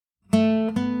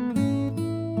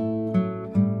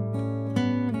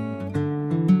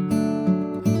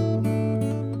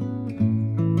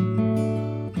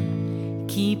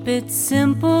it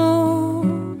simple,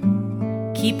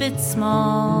 keep it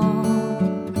small,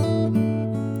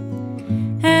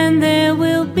 and there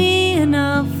will be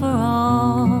enough for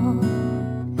all.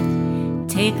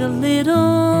 Take a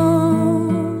little,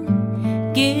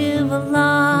 give a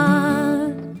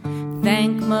lot.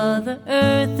 Thank Mother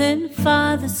Earth and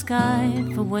Father Sky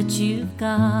for what you've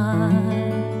got.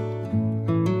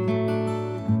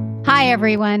 Hi,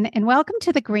 everyone, and welcome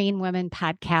to the Green Women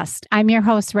Podcast. I'm your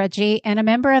host, Reggie, and a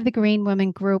member of the Green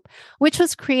Women Group, which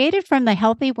was created from the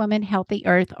Healthy Women, Healthy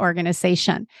Earth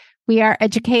organization. We are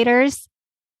educators,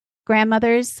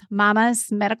 grandmothers,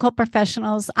 mamas, medical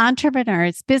professionals,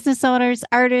 entrepreneurs, business owners,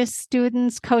 artists,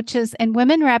 students, coaches, and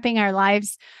women wrapping our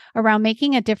lives around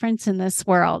making a difference in this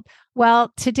world.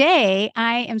 Well, today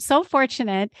I am so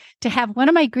fortunate to have one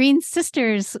of my green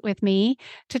sisters with me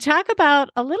to talk about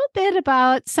a little bit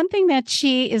about something that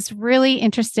she is really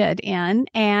interested in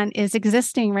and is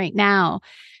existing right now.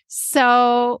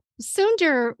 So,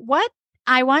 Sunder, what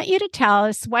I want you to tell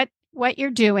us what you're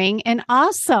doing, and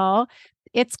also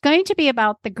it's going to be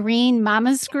about the Green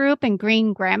Mamas Group and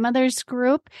Green Grandmothers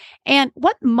Group, and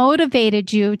what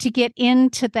motivated you to get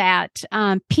into that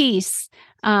piece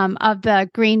of the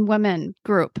Green Women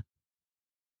Group.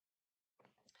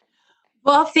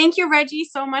 Well, thank you, Reggie,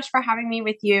 so much for having me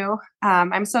with you.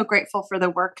 I'm so grateful for the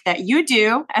work that you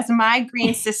do as my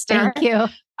green sister. Thank you.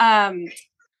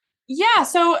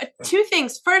 So two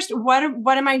things. First, what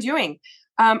am I doing?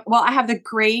 Well, I have the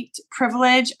great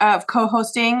privilege of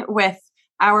co-hosting with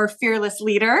our fearless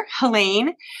leader,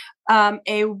 Helene,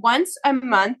 a once a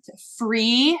month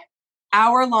free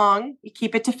hour-long, we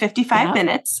keep it to 55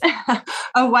 minutes,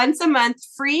 a once a month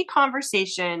free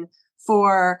conversation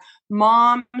for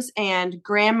moms and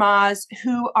grandmas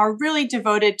who are really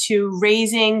devoted to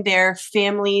raising their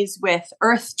families with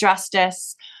earth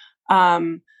justice,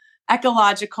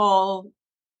 ecological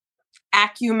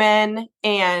acumen,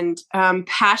 and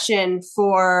passion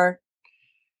for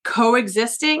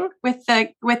coexisting with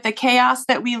the chaos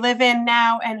that we live in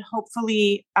now, and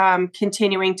hopefully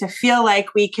continuing to feel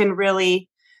like we can really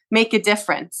make a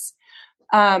difference.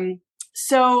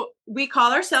 So we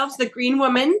call ourselves the Green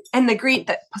Woman and the Green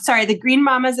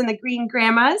Mamas and the Green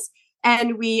Grandmas,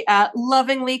 and we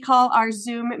lovingly call our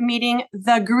Zoom meeting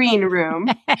the Green Room.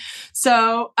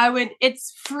 So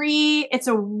it's free. It's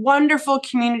a wonderful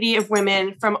community of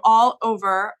women from all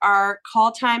over. Our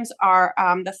call times are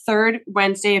the third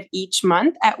Wednesday of each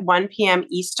month at 1 p.m.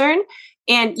 Eastern.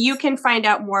 And you can find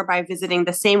out more by visiting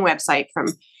the same website from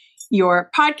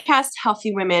your podcast,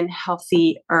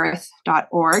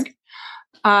 healthywomenhealthyearth.org.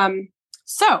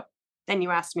 So then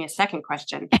you asked me a second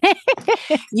question.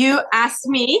 You asked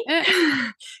me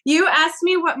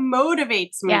what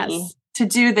motivates me to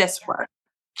do this work.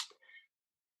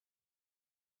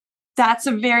 That's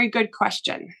a very good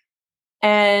question.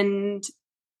 And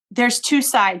there's two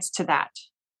sides to that.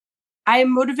 I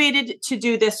am motivated to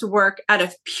do this work out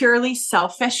of purely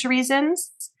selfish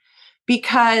reasons,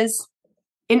 because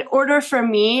in order for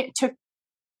me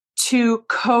to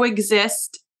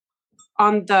coexist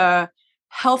on the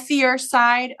healthier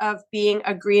side of being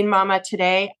a green mama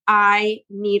today, I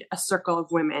need a circle of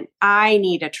women. I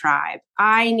need a tribe.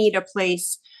 I need a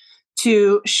place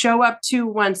to show up to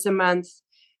once a month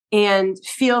and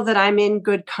feel that I'm in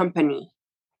good company,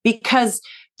 because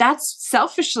that's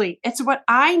selfishly, it's what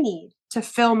I need to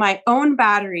fill my own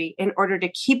battery in order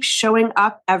to keep showing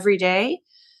up every day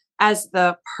as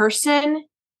the person,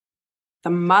 the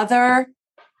mother,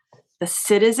 the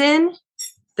citizen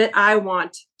that I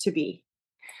want to be.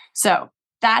 So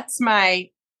that's my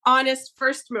honest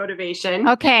first motivation.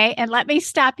 Okay. And let me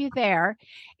stop you there.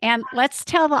 And let's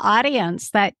tell the audience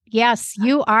that, yes,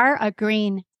 you are a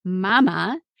green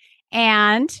mama.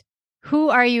 And who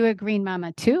are you a green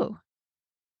mama to?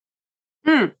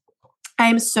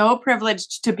 I'm so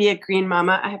privileged to be a green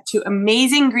mama. I have two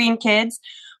amazing green kids,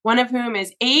 one of whom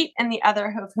is 8 and the other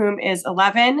of whom is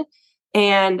 11.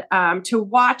 And to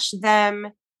watch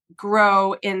them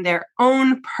grow in their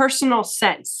own personal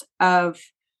sense of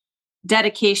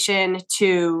dedication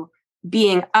to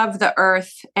being of the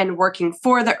earth and working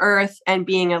for the earth and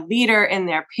being a leader in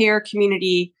their peer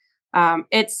community.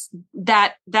 That's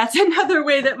another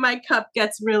way that my cup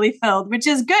gets really filled, which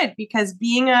is good, because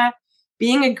being a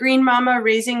green mama,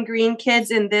 raising green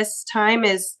kids in this time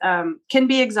is can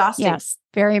be exhausting. Yes,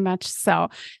 very much so.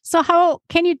 So how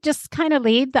can you just kind of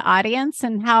lead the audience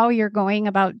and how you're going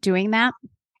about doing that?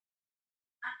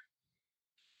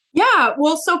 Yeah,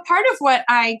 well, so part of what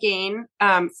I gain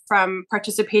from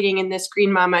participating in this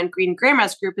Green Mama and Green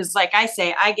Grandmas group is, like I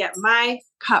say, I get my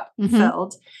cup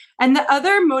filled. And the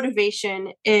other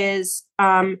motivation is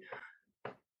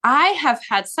I have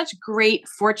had such great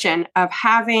fortune of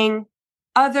having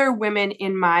other women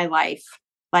in my life,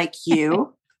 like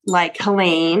you, like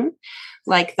Helene,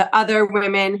 like the other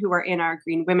women who are in our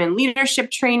Green Women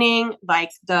Leadership Training,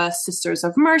 like the Sisters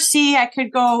of Mercy. I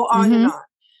could go on and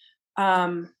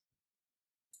on.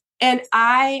 And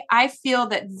I feel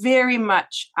that very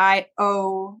much I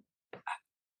owe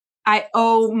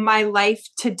my life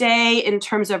today in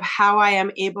terms of how I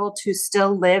am able to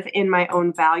still live in my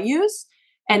own values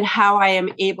and how I am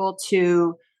able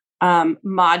to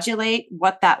modulate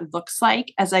what that looks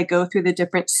like as I go through the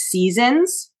different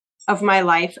seasons of my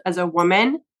life as a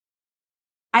woman.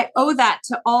 I owe that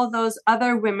to all those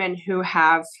other women who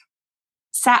have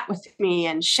sat with me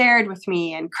and shared with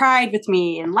me and cried with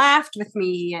me and laughed with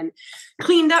me and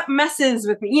cleaned up messes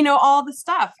with me, all the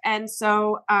stuff. And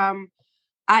so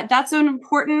that's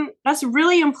a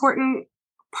really important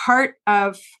part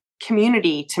of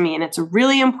community to me. And it's a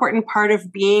really important part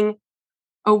of being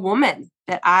a woman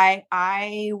that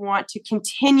I want to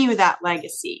continue that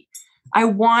legacy. I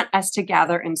want us to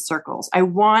gather in circles. I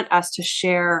want us to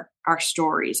share our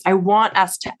stories. I want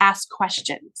us to ask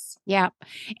questions. Yeah.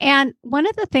 And one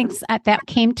of the things that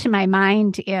came to my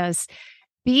mind is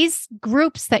these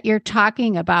groups that you're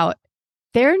talking about,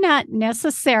 they're not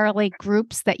necessarily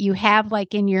groups that you have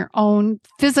like in your own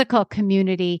physical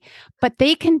community, but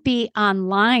they can be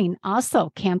online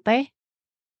also, can't they?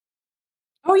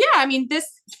 Oh yeah. I mean, this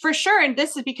for sure. And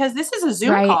this is because this is a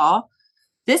Zoom call.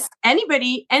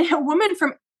 Anybody and a woman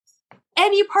from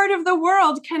any part of the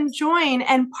world can join.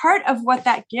 And part of what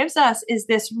that gives us is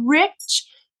this rich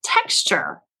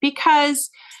texture, because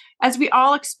as we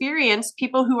all experience,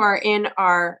 people who are in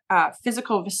our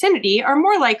physical vicinity are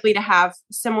more likely to have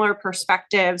similar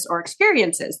perspectives or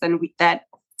experiences that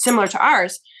similar to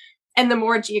ours. And the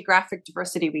more geographic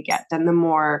diversity we get, then the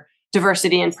more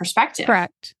diversity in perspective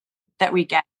that we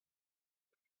get.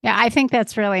 Yeah, I think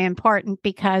that's really important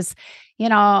because,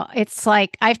 it's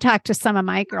like I've talked to some of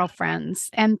my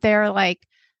girlfriends and they're like,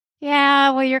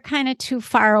 yeah, well, you're kind of too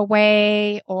far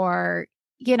away, or,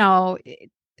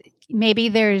 maybe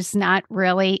there's not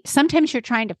really, sometimes you're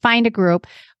trying to find a group,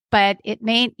 but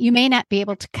you may not be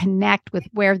able to connect with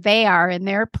where they are in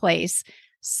their place.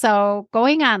 So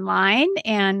going online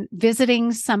and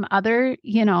visiting some other,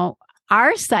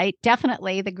 our site,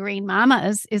 definitely the Green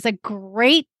Mamas, is a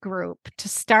great group to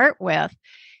start with.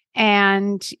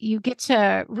 And you get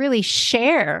to really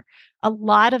share a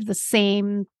lot of the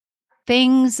same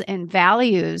things and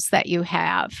values that you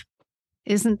have.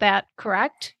 Isn't that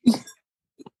correct?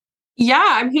 Yeah.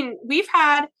 I mean, we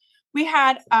had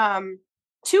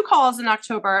 2 calls in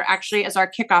October, actually, as our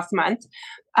kickoff month.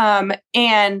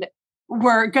 And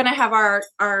we're going to have our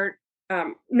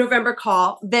November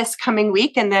call this coming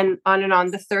week, and then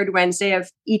on the third Wednesday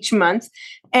of each month.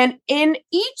 And in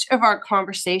each of our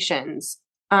conversations,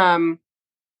 the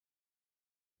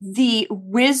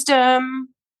wisdom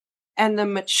and the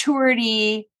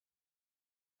maturity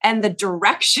and the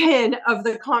direction of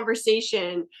the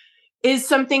conversation is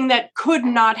something that could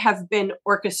not have been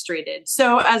orchestrated.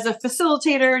 So as a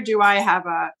facilitator,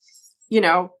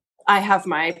 I have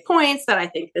my points that I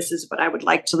think this is what I would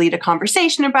like to lead a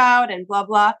conversation about and blah,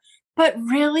 blah. But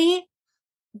really,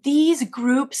 these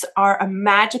groups are a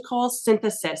magical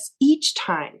synthesis each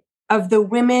time of the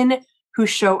women who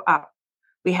show up.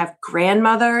 We have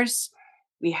grandmothers,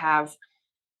 we have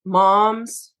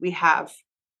moms, we have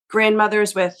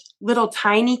grandmothers with little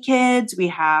tiny kids, we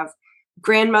have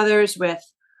grandmothers with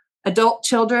adult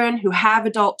children who have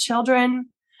adult children.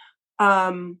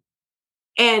 And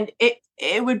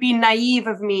it would be naive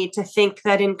of me to think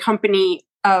that in company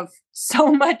of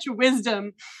so much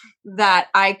wisdom that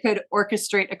I could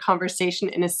orchestrate a conversation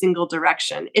in a single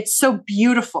direction. It's so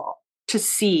beautiful to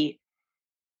see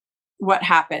what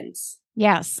happens.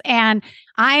 Yes. And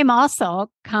I'm also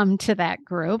come to that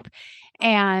group,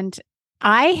 and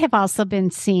I have also been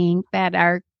seeing that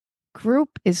our group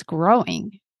is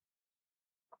growing.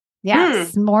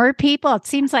 Yes, more people. It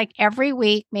seems like every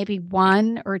week, maybe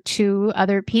 1 or 2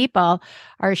 other people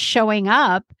are showing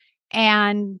up,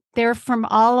 and they're from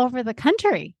all over the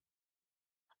country.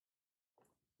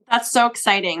 That's so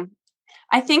exciting.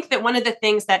 I think that one of the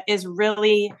things that is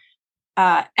really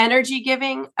energy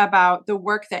giving about the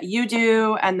work that you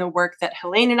do and the work that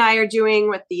Helene and I are doing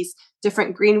with these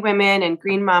different Green Women and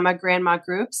Green Mama, Grandma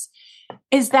groups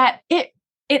is that it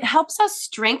helps us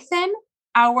strengthen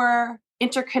our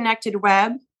interconnected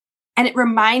web, and it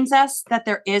reminds us that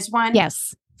there is one.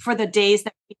 Yes. For the days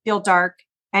that we feel dark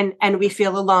and we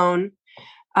feel alone,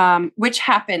 which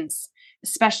happens.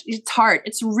 Especially, it's hard.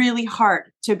 It's really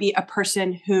hard to be a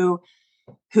person who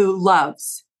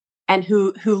loves and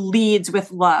who leads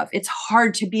with love. It's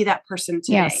hard to be that person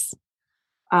today. Yes.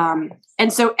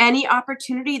 And so any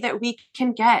opportunity that we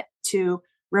can get to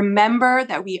remember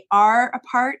that we are a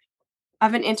part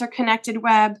of an interconnected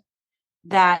web,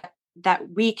 that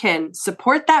we can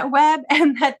support that web,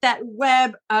 and that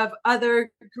web of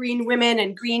other green women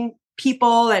and green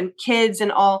people and kids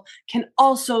and all can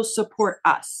also support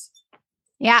us.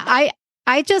 Yeah,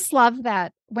 I just love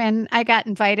that when I got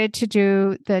invited to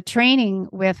do the training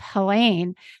with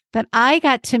Helene, that I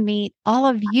got to meet all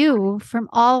of you from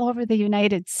all over the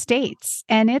United States.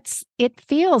 And it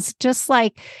feels just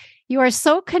like you are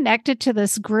so connected to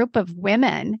this group of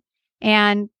women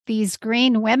and these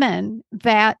green women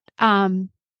that,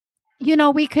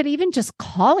 we could even just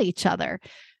call each other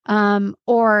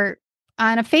or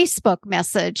on a Facebook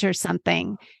message or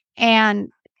something. And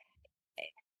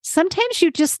sometimes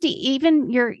you just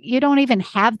you don't even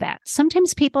have that.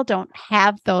 Sometimes people don't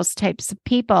have those types of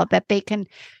people that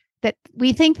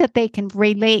we think that they can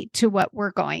relate to what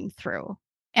we're going through.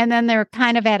 And then they're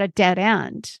kind of at a dead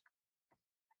end.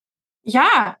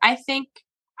 Yeah, I think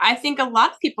a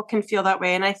lot of people can feel that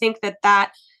way. And I think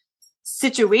that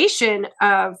situation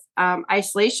of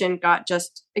isolation got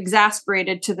just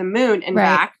exasperated to the moon and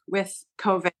back with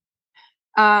COVID.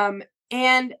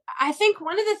 And I think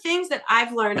one of the things that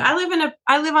I've learned, I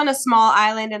live on a small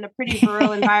island in a pretty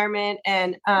rural environment,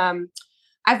 and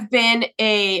I've been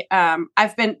the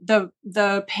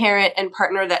parent and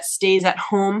partner that stays at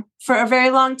home for a very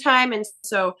long time, and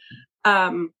so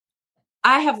I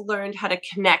have learned how to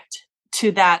connect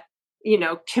to that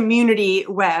community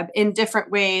web in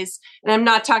different ways. And I'm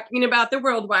not talking about the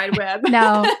World Wide Web.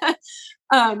 No.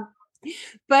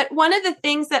 But one of the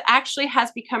things that actually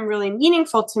has become really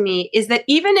meaningful to me is that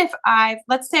even if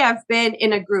let's say I've been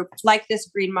in a group like this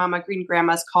Green Mama, Green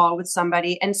Grandma's call with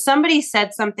somebody, and somebody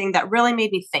said something that really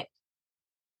made me think,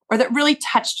 or that really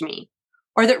touched me,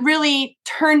 or that really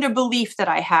turned a belief that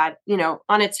I had,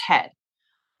 on its head.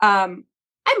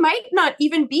 I might not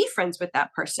even be friends with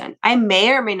that person. I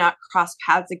may or may not cross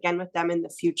paths again with them in the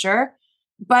future,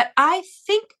 but I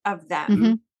think of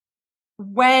them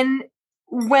when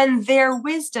their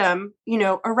wisdom,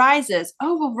 arises.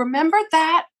 Oh, well, remember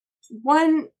that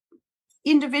one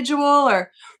individual,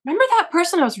 or remember that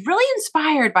person I was really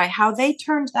inspired by how they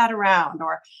turned that around.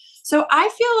 Or so I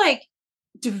feel like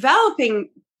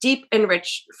developing deep and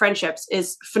rich friendships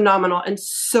is phenomenal and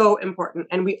so important.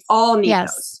 And we all need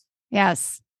those.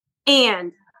 Yes.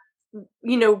 And,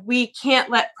 we can't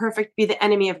let perfect be the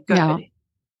enemy of good. No.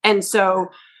 And so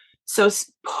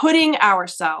putting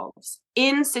ourselves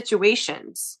in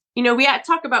situations, we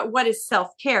talk about what is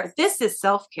self-care. This is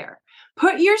self-care.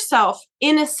 Put yourself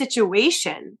in a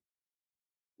situation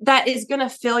that is going to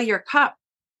fill your cup,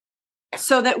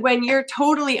 so that when you're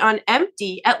totally on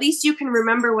empty, at least you can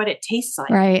remember what it tastes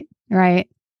like. Right.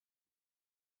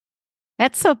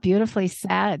 That's so beautifully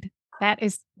said. That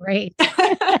is great.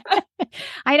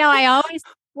 I know. I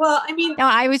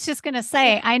was just going to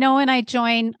say, I know when I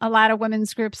join a lot of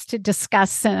women's groups to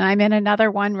discuss, and I'm in another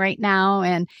one right now,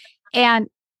 and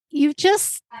you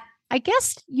just, I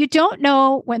guess you don't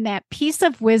know when that piece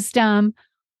of wisdom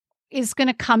is going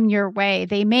to come your way.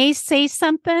 They may say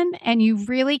something and you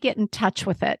really get in touch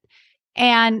with it,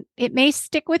 and it may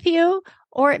stick with you,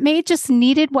 or it may just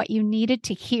needed what you needed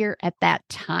to hear at that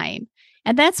time.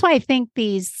 And that's why I think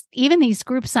these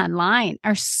groups online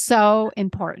are so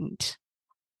important.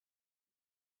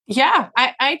 Yeah,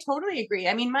 I totally agree.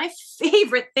 I mean, my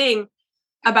favorite thing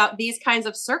about these kinds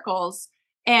of circles,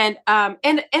 and a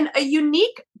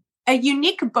unique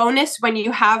bonus when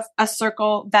you have a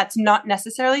circle that's not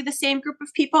necessarily the same group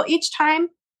of people each time.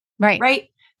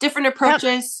 Right. Different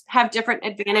approaches have different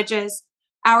advantages.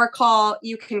 Our call,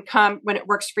 you can come when it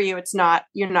works for you.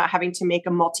 You're not having to make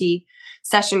a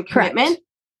multi-session commitment. Correct.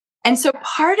 And so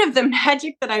part of the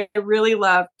magic that I really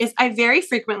love is I very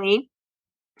frequently,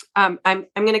 I'm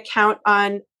going to count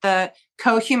on the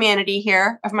co-humanity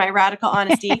here of my radical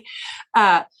honesty.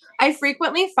 I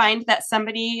frequently find that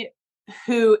somebody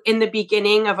who in the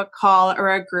beginning of a call or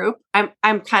a group,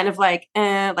 I'm kind of like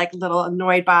a little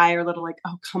annoyed by, or a little like,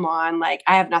 oh, come on, like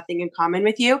I have nothing in common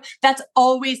with you. That's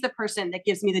always the person that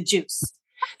gives me the juice.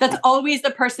 That's always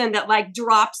the person that like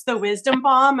drops the wisdom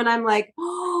bomb. And I'm like,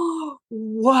 oh,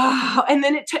 wow. And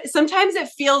then sometimes it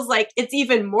feels like it's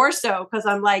even more so, because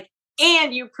I'm like,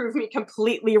 and you proved me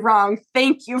completely wrong.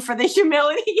 Thank you for the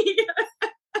humility.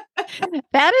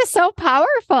 That is so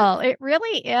powerful. It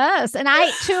really is. And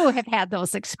I too have had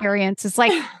those experiences.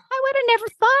 Like, I would have never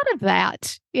thought of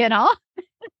that,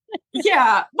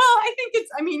 Yeah. Well, I think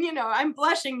I'm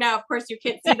blushing now. Of course, you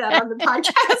can't see that on the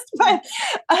podcast,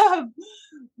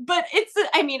 but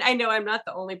I know I'm not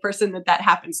the only person that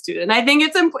happens to. And I think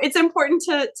it's important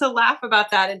to laugh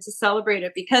about that and to celebrate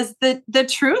it, because the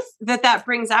truth that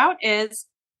brings out is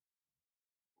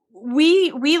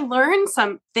we learn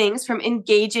some things from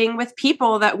engaging with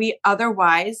people that we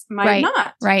otherwise might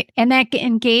not. Right. And that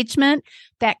engagement,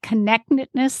 that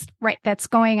connectedness, right, that's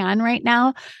going on right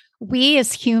now, we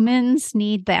as humans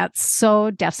need that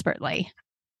so desperately.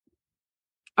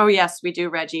 Oh, yes, we do,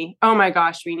 Reggie. Oh my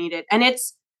gosh, we need it. And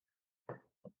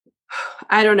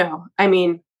I don't know. I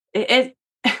mean,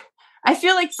 I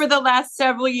feel like for the last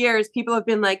several years, people have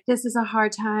been like, this is a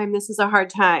hard time. This is a hard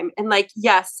time. And like,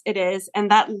 yes, it is. And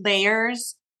that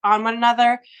layers on one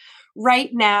another. Right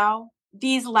now,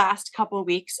 these last couple of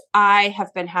weeks, I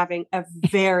have been having a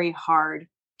very hard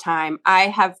time. I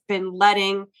have been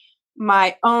letting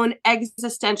my own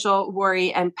existential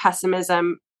worry and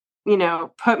pessimism,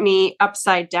 put me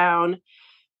upside down.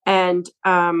 And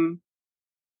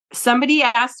somebody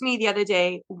asked me the other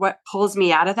day what pulls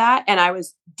me out of that, and I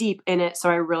was deep in it, so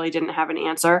I really didn't have an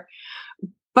answer.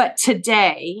 But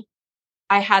today,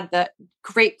 I had the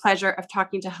great pleasure of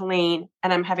talking to Helene,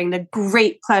 and I'm having the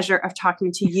great pleasure of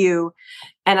talking to you.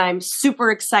 And I'm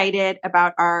super excited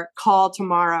about our call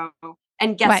tomorrow.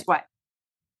 And guess what?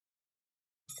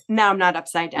 Now I'm not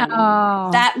upside down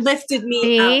anymore. That lifted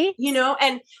me up,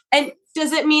 and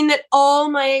does it mean that all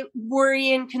my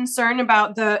worry and concern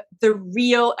about the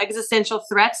real existential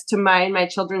threats to my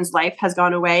children's life has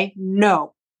gone away?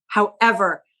 No.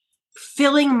 However,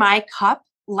 filling my cup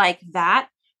like that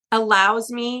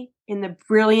allows me, in the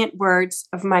brilliant words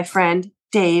of my friend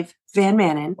Dave Van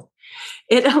Manen,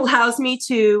 it allows me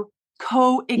to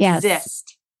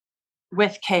coexist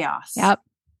with chaos. Yep.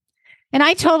 And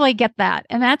I totally get that.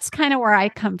 And that's kind of where I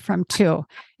come from too,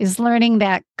 is learning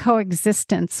that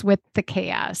coexistence with the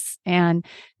chaos and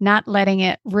not letting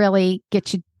it really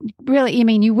get you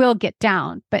you will get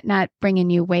down, but not bringing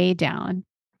you way down.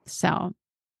 So,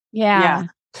 yeah.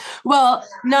 Well,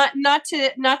 not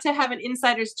to have an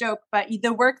insider's joke, but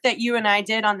the work that you and I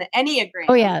did on the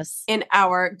Enneagram in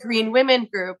our Green Women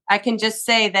group, I can just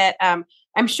say that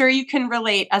I'm sure you can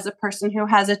relate as a person who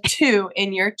has a 2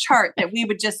 in your chart, that we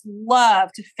would just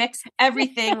love to fix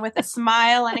everything with a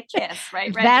smile and a kiss,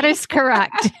 right? Reggie? That is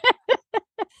correct.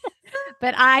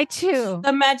 But I too.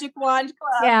 The Magic Wand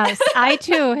Club. Yes, I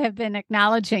too have been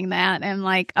acknowledging that and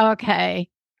like, okay,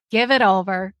 give it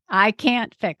over. I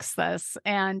can't fix this.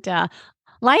 And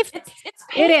life,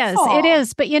 it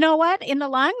is. But you know what? In the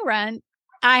long run,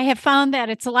 I have found that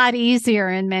it's a lot easier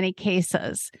in many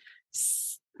cases.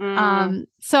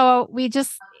 So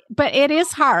but it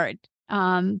is hard,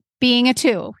 being a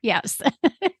 2. Yes.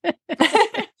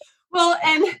 Well,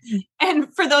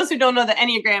 and for those who don't know the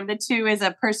Enneagram, the 2 is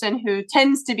a person who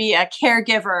tends to be a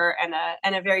caregiver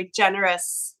and a very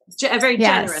generous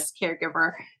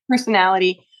caregiver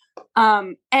personality.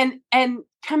 And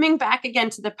coming back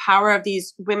again to the power of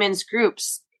these women's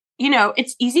groups,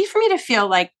 it's easy for me to feel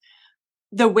like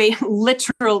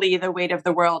literally the weight of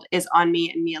the world is on me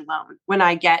and me alone when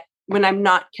I'm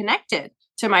not connected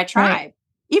to my tribe. Right.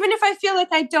 Even if I feel like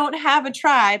I don't have a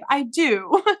tribe, I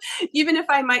do. Even if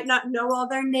I might not know all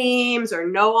their names or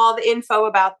know all the info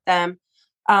about them,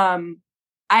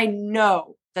 I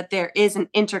know that there is an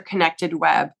interconnected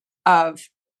web of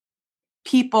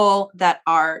people that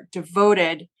are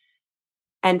devoted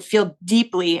and feel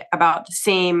deeply about the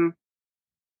same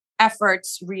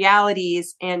efforts,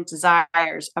 realities, and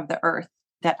desires of the earth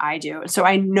that I do. So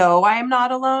I know I am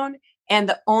not alone. And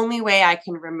the only way I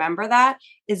can remember that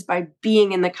is by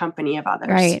being in the company of others.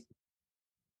 Right.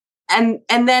 And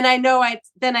then I know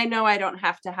I don't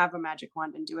have to have a magic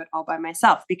wand and do it all by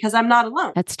myself, because I'm not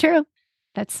alone. That's true.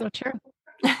 That's so true.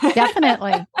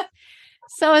 Definitely.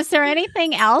 So is there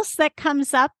anything else that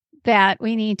comes up that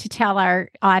we need to tell our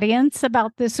audience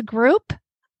about this group?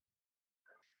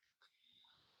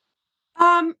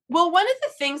 Well, one of the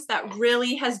things that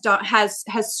really has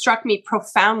struck me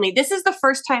profoundly, this is the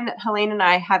first time that Helene and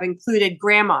I have included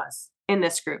grandmas in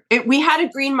this group. We had a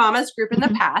Green Mamas group in the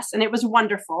past, and it was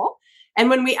wonderful. And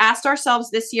when we asked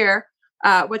ourselves this year,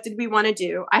 what did we want to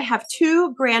do? I have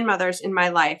 2 grandmothers in my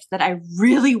life that I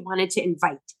really wanted to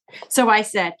invite. So I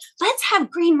said, let's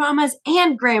have Green Mamas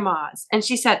and grandmas. And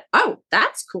she said, oh,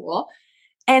 that's cool.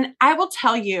 And I will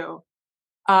tell you,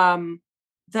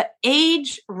 the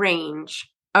age range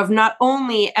of not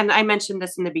only, and I mentioned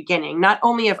this in the beginning, not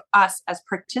only of us as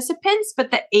participants,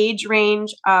 but the age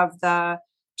range of the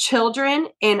children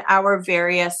in our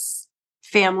various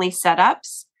family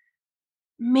setups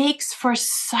makes for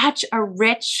such a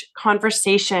rich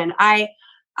conversation. I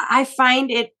find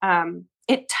it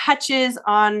it touches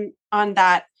on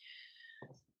that.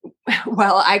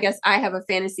 Well, I guess I have a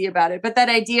fantasy about it, but that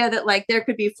idea that like there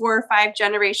could be 4 or 5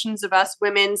 generations of us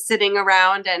women sitting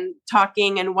around and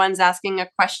talking, and one's asking a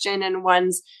question and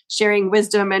one's sharing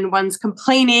wisdom and one's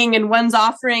complaining and one's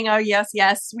offering, oh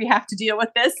yes, we have to deal with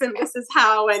this and this is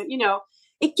how, and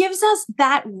it gives us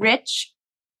that rich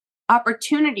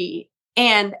opportunity.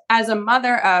 And as a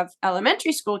mother of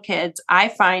elementary school kids, I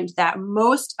find that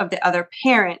most of the other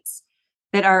parents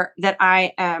that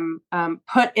I am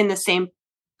put in the same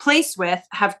place with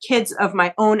have kids of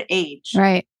my own age.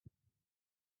 Right.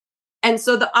 And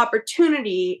so the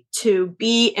opportunity to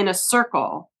be in a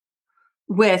circle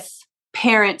with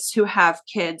parents who have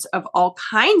kids of all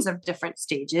kinds of different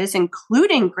stages,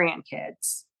 including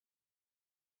grandkids,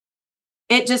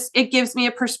 it gives me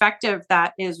a perspective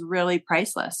that is really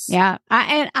priceless. Yeah.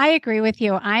 I agree with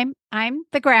you. I'm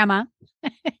the grandma.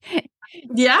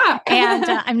 Yeah. And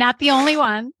I'm not the only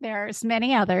one. There's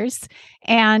many others.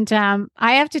 And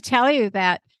I have to tell you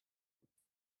that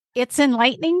it's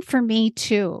enlightening for me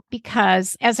too,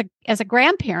 because as a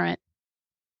grandparent,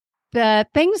 the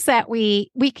things that we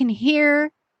can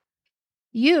hear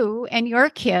you and your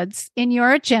kids in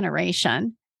your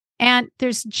generation, and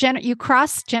there's you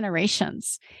cross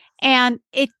generations, and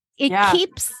it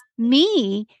keeps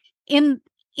me in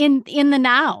the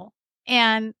now.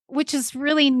 And which is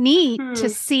really neat to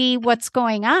see what's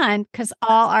going on, because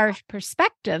all our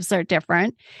perspectives are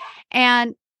different.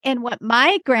 And what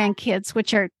my grandkids,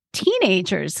 which are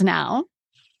teenagers now,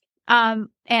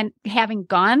 and having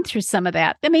gone through some of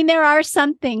that, I mean, there are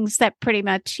some things that pretty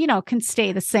much, can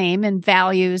stay the same, and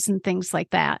values and things like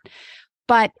that.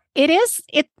 But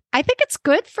I think it's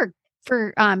good for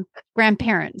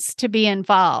grandparents to be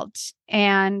involved,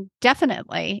 and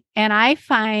definitely. And I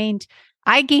find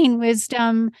I gain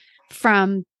wisdom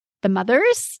from the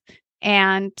mothers,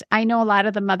 and I know a lot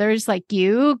of the mothers like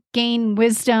you gain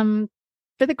wisdom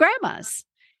for the grandmas.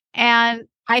 And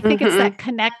I think it's that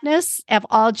connectedness of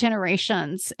all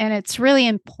generations, and it's really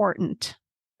important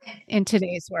in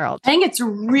today's world. I think it's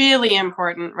really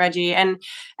important, Reggie, and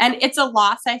it's a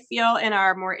loss I feel in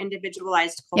our more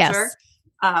individualized culture.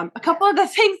 Yes. A couple of the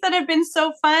things that have been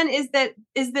so fun is that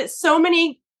so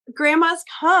many grandmas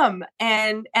come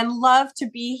and love to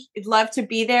be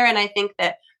there. And I think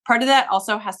that part of that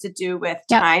also has to do with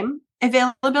time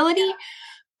availability.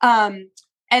 And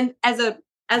as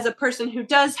a person who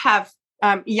does have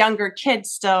younger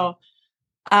kids still,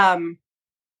 well,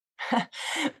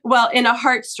 in a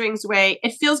heartstrings way,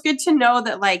 it feels good to know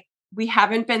that like we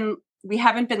haven't been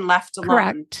left alone.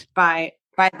 Correct.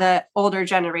 by the older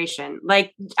generation.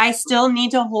 Like I still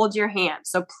need to hold your hand.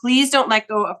 So please don't let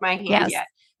go of my hand yet.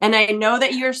 And I know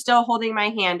that you're still holding my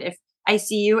hand if I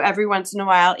see you every once in a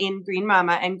while in Green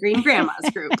Mama and Green Grandma's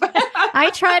group.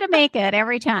 I try to make it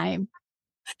every time.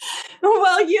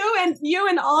 Well, you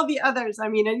and all the others. I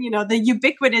mean, and the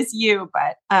ubiquitous you,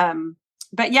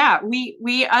 but yeah,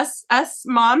 us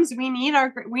moms, we need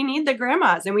the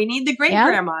grandmas, and we need the great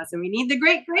grandmas, and we need the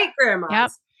great grandmas.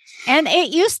 Yep. And it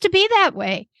used to be that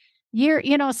way.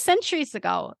 Centuries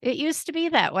ago, it used to be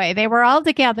that way. They were all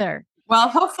together. Well,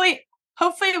 hopefully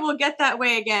we'll get that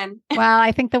way again. Well,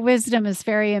 I think the wisdom is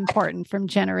very important from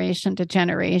generation to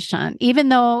generation. Even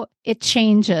though it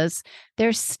changes,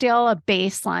 there's still a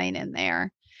baseline in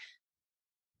there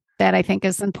that I think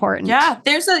is important. Yeah,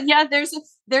 there's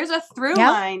a through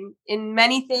line in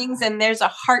many things, and there's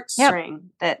a heartstring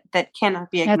that cannot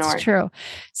be ignored. That's true.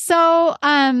 So,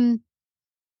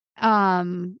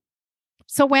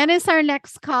 so when is our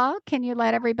next call? Can you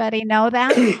let everybody know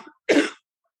that?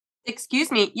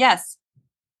 Excuse me. Yes.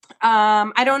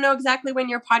 I don't know exactly when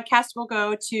your podcast will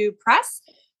go to press,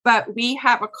 but we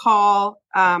have a call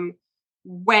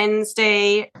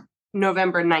Wednesday,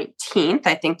 November 19th.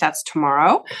 I think that's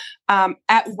tomorrow,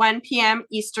 at 1 p.m.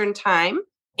 Eastern time.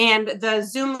 And the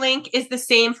Zoom link is the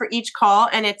same for each call,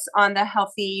 and it's on the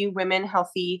Healthy Women,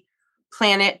 Healthy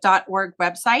Planet.org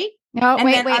website. No, and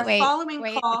wait.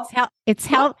 Following call. It's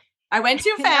health. I went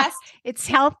too fast. It's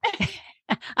health.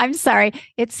 I'm sorry.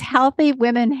 It's Healthy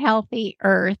Women, Healthy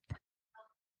Earth.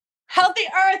 Healthy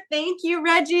Earth. Thank you,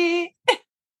 Reggie.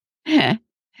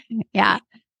 Yeah.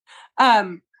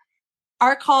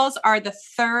 Our calls are the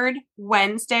third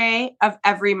Wednesday of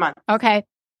every month. Okay.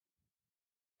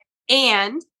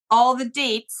 And all the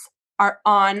dates are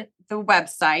on the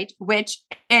website, which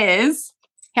is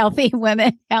Healthy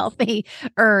Women, Healthy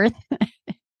Earth.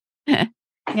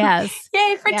 Yes.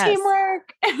 Yay for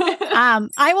teamwork.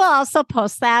 I will also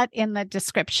post that in the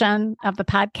description of the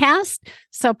podcast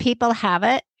so people have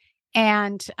it.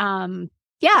 And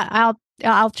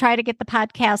I'll try to get the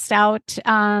podcast out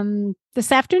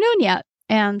this afternoon yet.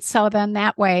 And so then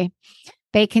that way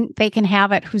they can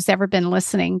have it, who's ever been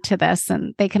listening to this,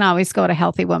 and they can always go to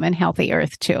Healthy Woman, Healthy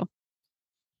Earth too.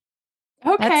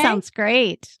 Okay. That sounds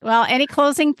great. Well, any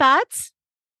closing thoughts?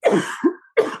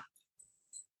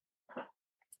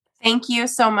 Thank you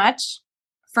so much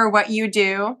for what you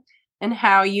do and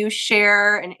how you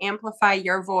share and amplify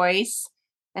your voice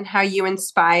and how you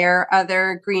inspire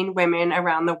other green women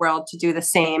around the world to do the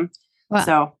same. Wow.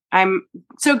 So I'm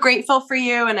so grateful for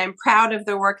you, and I'm proud of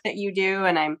the work that you do,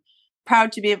 and I'm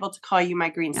proud to be able to call you my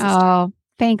green sister. Oh,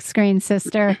 thanks, green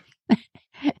sister.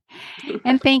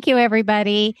 And thank you,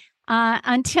 everybody.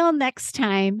 Until next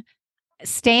time,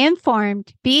 stay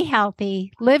informed, be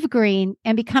healthy, live green,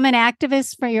 and become an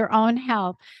activist for your own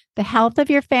health. The health of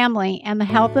your family and the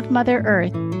health of Mother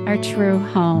Earth are true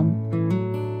home.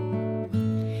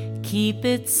 Keep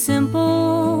it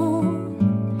simple,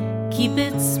 keep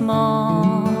it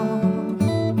small,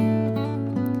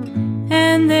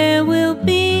 and there will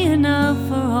be enough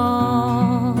for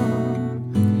all.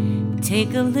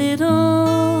 Take a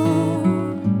little,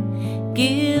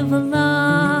 give a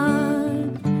lot.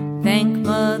 Thank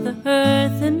Mother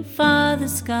Earth and Father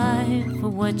Sky for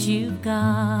what you've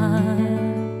got.